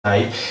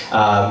night,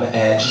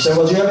 and she said,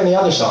 well, do you have any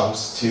other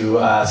songs to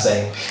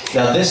sing?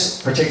 Now,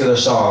 this particular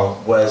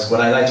song was what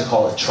I like to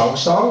call a trunk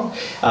song.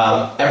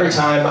 Every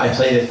time I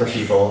played it for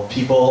people,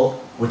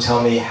 people would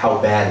tell me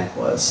how bad it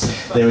was.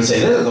 They would say,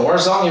 this is the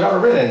worst song you've ever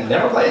written,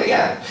 never play it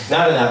again.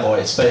 Not in that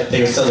voice, but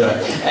they would still do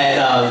it. And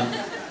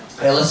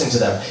I listened to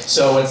them.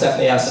 So when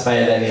Stephanie asked if I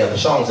had any other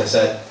songs, I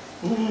said,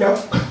 no.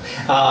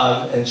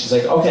 And she's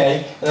like,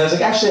 okay. And I was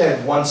like, actually, I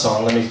have one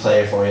song, let me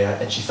play it for you.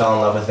 And she fell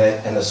in love with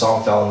it, and the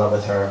song fell in love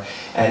with her.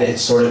 And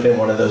it's sort of been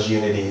one of those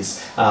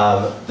unities.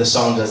 The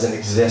song doesn't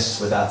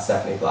exist without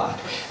Stephanie Block.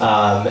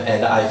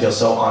 And I feel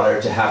so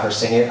honored to have her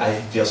sing it.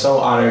 I feel so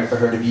honored for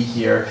her to be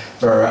here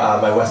for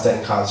my West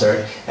End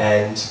concert.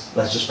 And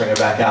let's just bring her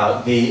back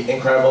out. The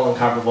incredible,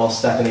 incomparable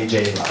Stephanie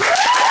J. Block.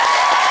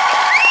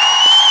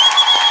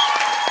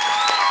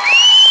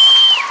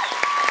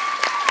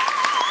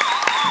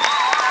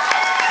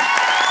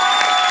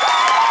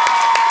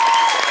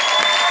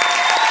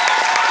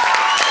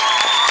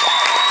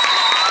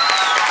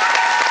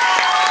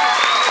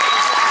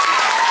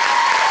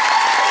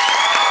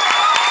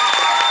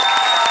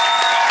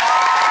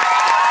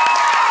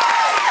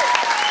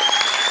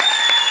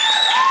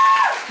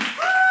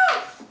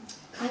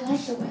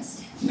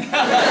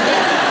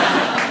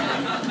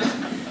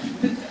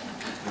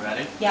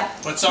 Yeah.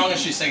 What song is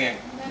she singing?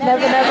 Never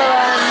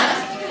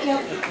Neverland.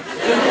 Nope.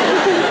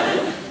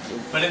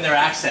 But in their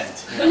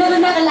accent. Never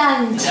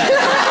Neverland.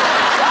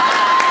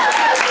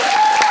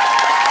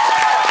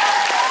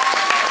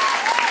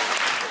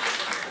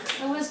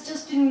 I was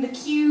just in the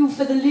queue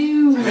for the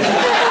loo.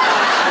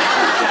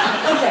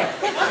 Okay.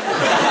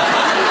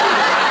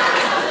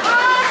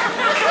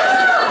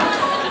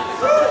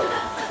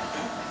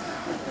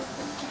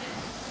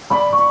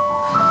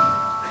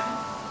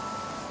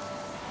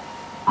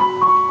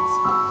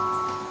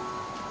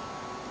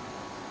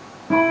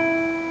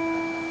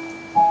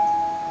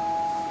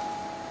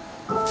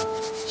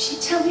 She'd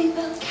tell me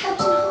about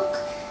Captain Hook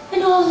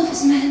and all of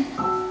his men,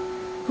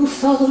 who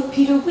followed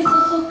Peter with a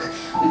hook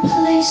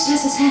replaced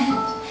as his hand.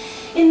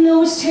 In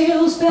those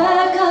tales,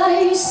 bad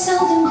guys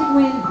seldom did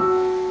win,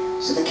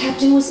 so the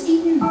captain was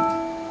eaten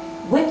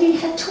when he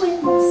had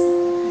twins.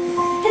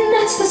 And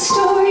that's the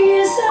story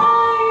as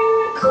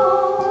I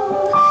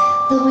recall,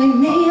 though I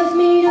may have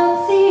made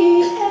up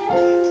the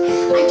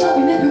end. I don't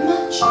remember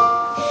much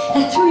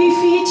at 3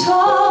 feet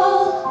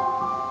tall,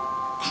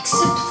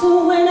 except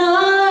for when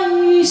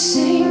I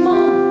say,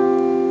 Mom,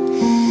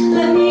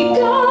 let me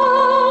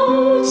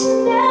go to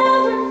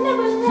Never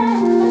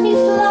Neverland. Let me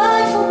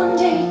fly for one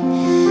day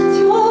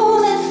through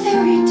all that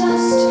fairy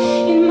dust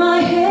in my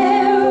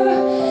hair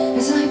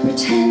as I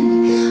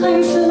pretend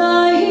I'm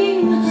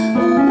flying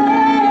away.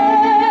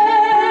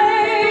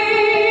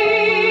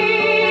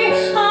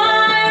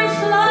 I'm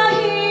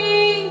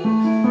flying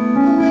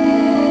away.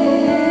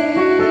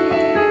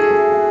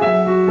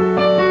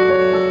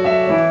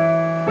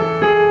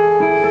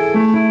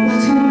 Well,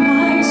 to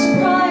my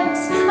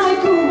surprise, I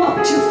grew up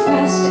too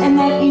fast, and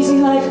that easy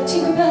life at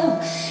Tinkerbell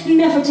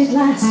never did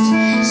last.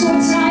 So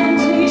I'd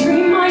silently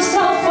dream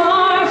myself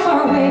far,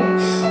 far away,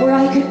 where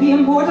I could be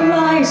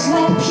immortalized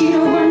like Peter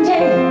one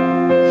day.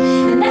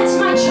 And that's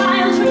my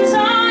childhood as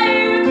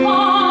I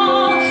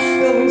recall,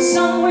 though in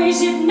some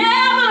ways it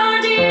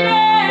never did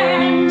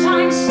end.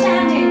 I'm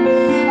standing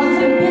a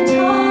little bit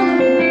taller,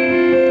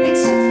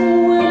 except for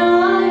when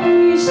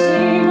I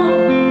say,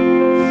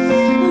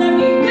 Mom, let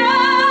me go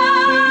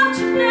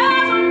to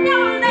Never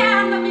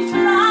Neverland. Let me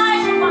fly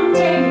for one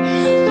day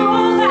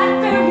through that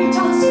fairy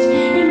dust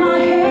in my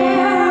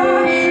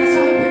hair as I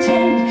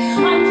pretend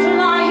I'm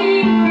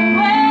flying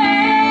away.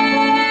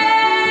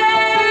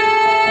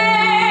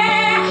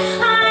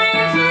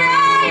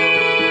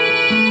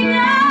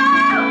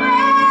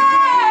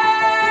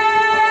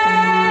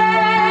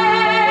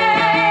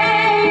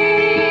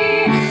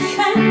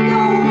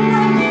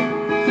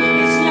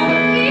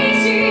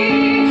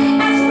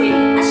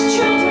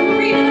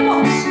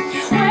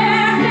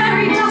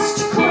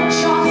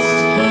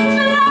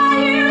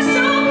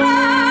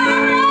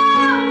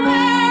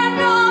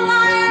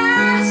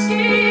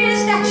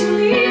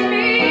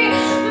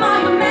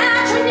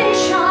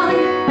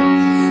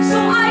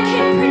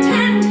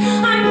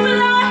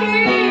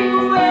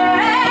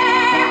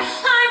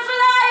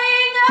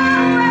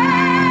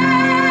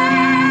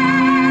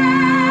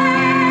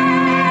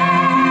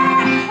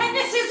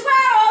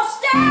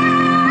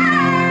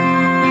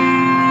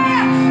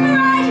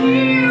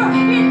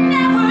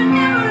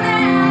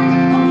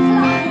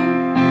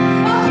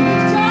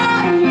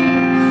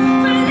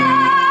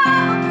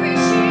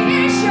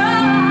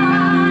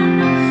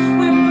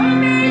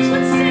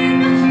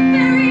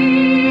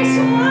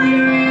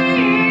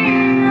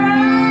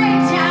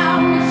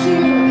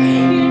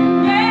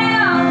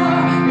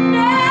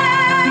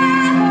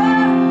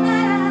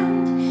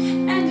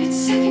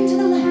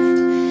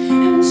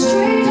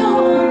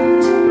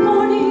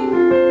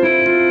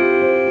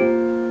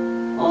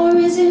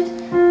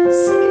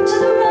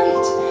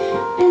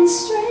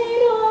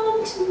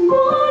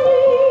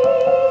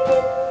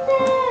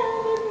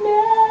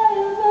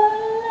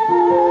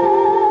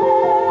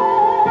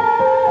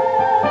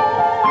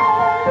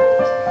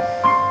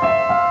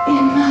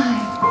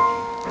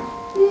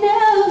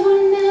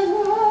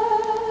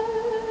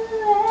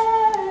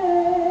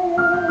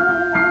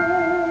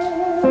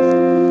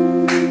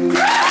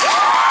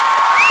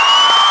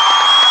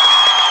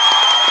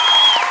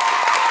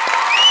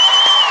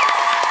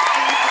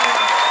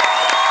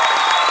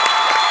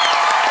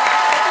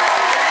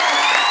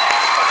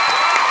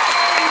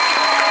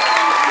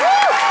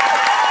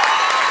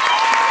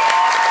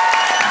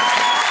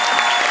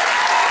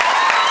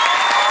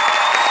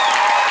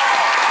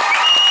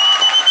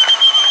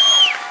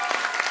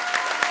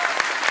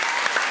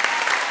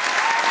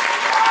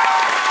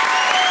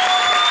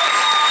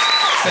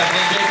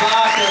 Stephanie J.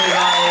 Block,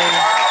 everybody.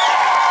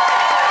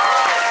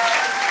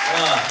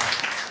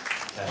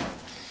 Okay.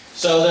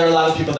 So there are a lot of people